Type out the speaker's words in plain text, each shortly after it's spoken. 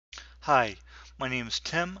Hi, my name is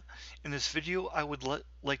Tim. In this video, I would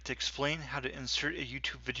like to explain how to insert a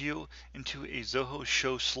YouTube video into a Zoho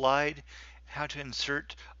Show Slide, how to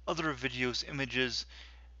insert other videos, images,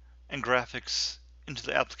 and graphics into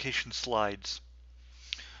the application slides.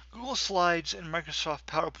 Google Slides and Microsoft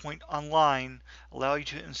PowerPoint Online allow you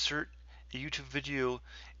to insert a YouTube video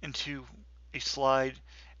into a slide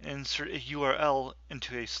and insert a URL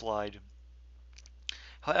into a slide.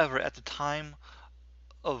 However, at the time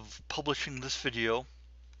of publishing this video,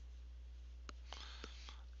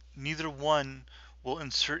 neither one will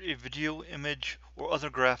insert a video, image, or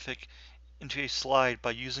other graphic into a slide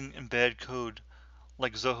by using embed code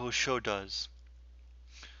like Zoho Show does.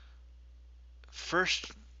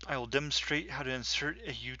 First, I will demonstrate how to insert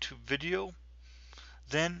a YouTube video.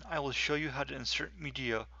 Then I will show you how to insert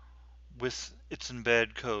media with its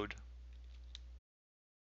embed code.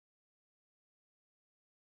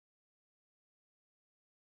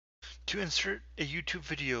 To insert a YouTube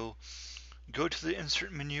video, go to the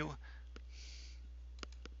Insert menu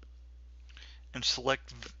and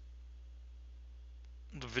select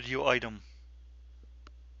the video item.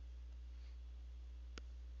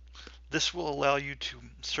 This will allow you to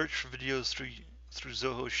search for videos through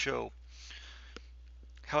Zoho Show.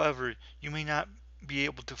 However, you may not be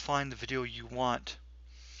able to find the video you want.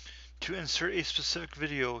 To insert a specific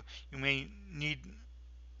video, you may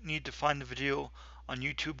need to find the video on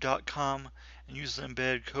youtube.com and use the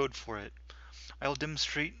embed code for it. I will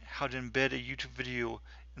demonstrate how to embed a YouTube video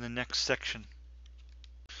in the next section.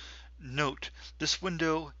 Note, this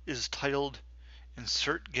window is titled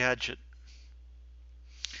Insert Gadget.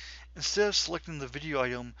 Instead of selecting the video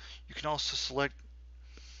item, you can also select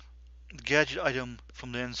the gadget item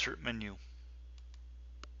from the Insert menu.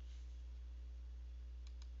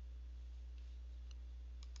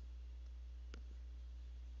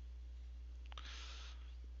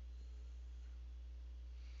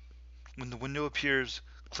 When the window appears,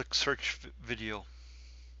 click Search Video.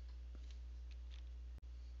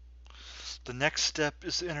 The next step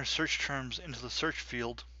is to enter search terms into the search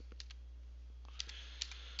field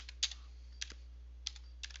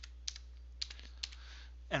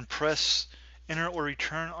and press Enter or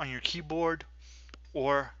Return on your keyboard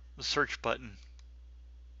or the search button.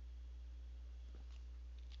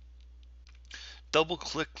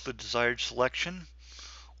 Double-click the desired selection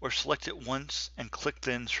or select it once and click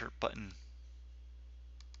the Insert button.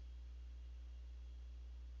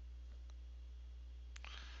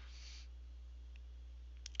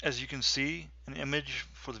 As you can see, an image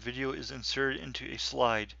for the video is inserted into a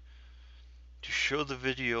slide. To show the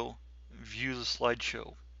video, view the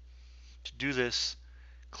slideshow. To do this,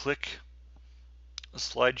 click the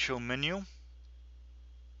slideshow menu,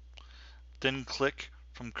 then click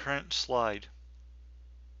from current slide.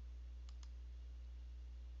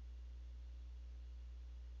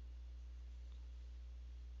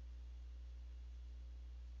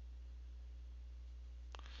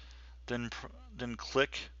 Then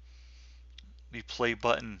click the play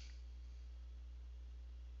button.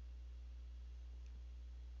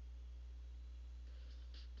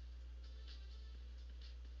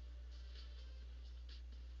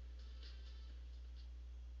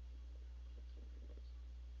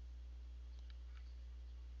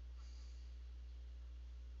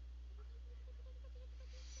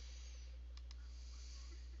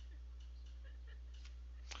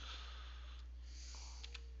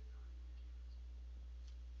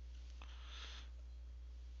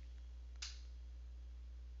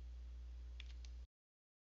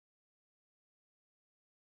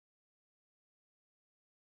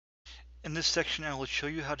 In this section, I will show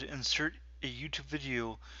you how to insert a YouTube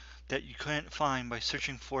video that you couldn't find by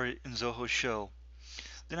searching for it in Zoho Show.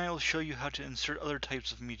 Then I will show you how to insert other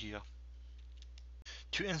types of media.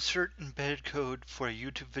 To insert embedded code for a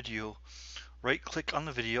YouTube video, right-click on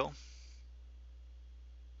the video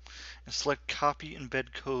and select Copy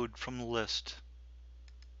Embed Code from the list.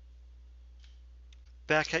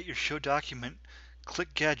 Back at your show document,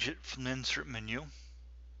 click Gadget from the Insert menu.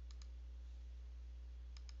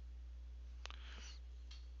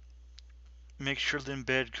 Make sure the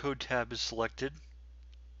Embed Code tab is selected.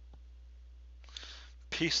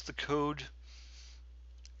 Paste the code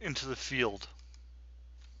into the field.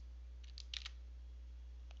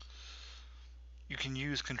 You can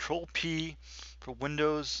use Control-P for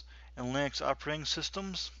Windows and Linux operating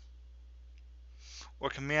systems,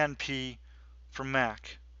 or Command-P for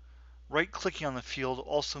Mac. Right-clicking on the field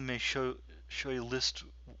also may show a list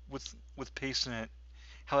with paste in it.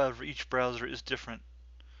 However, each browser is different.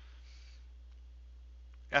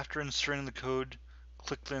 After inserting the code,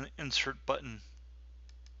 click the Insert button.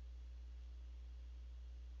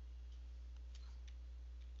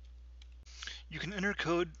 You can enter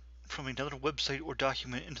code from another website or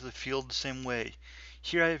document into the field the same way.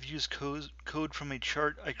 Here I have used code from a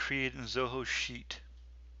chart I created in Zoho Sheet.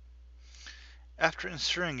 After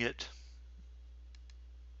inserting it,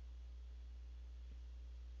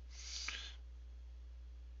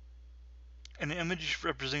 an image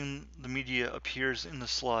representing the media appears in the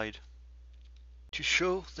slide. To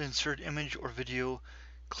show the inserted image or video,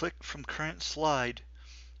 click from Current Slide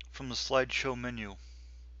from the Slideshow menu.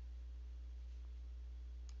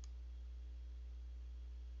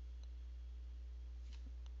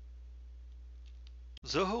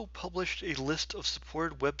 Zoho published a list of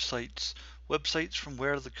supported websites from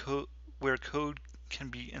where code can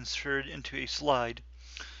be inserted into a slide.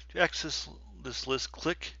 To access this list,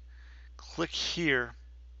 click here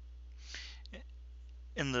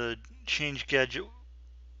in the Change Gadget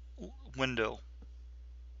window.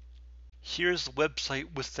 Here's the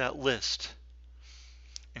website with that list,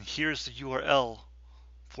 and here's the URL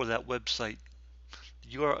for that website.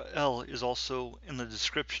 The URL is also in the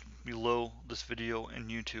description below this video in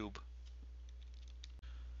YouTube.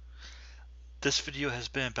 This video has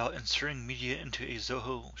been about inserting media into a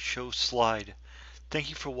Zoho Show slide. Thank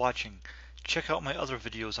you for watching. Check out my other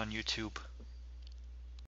videos on YouTube.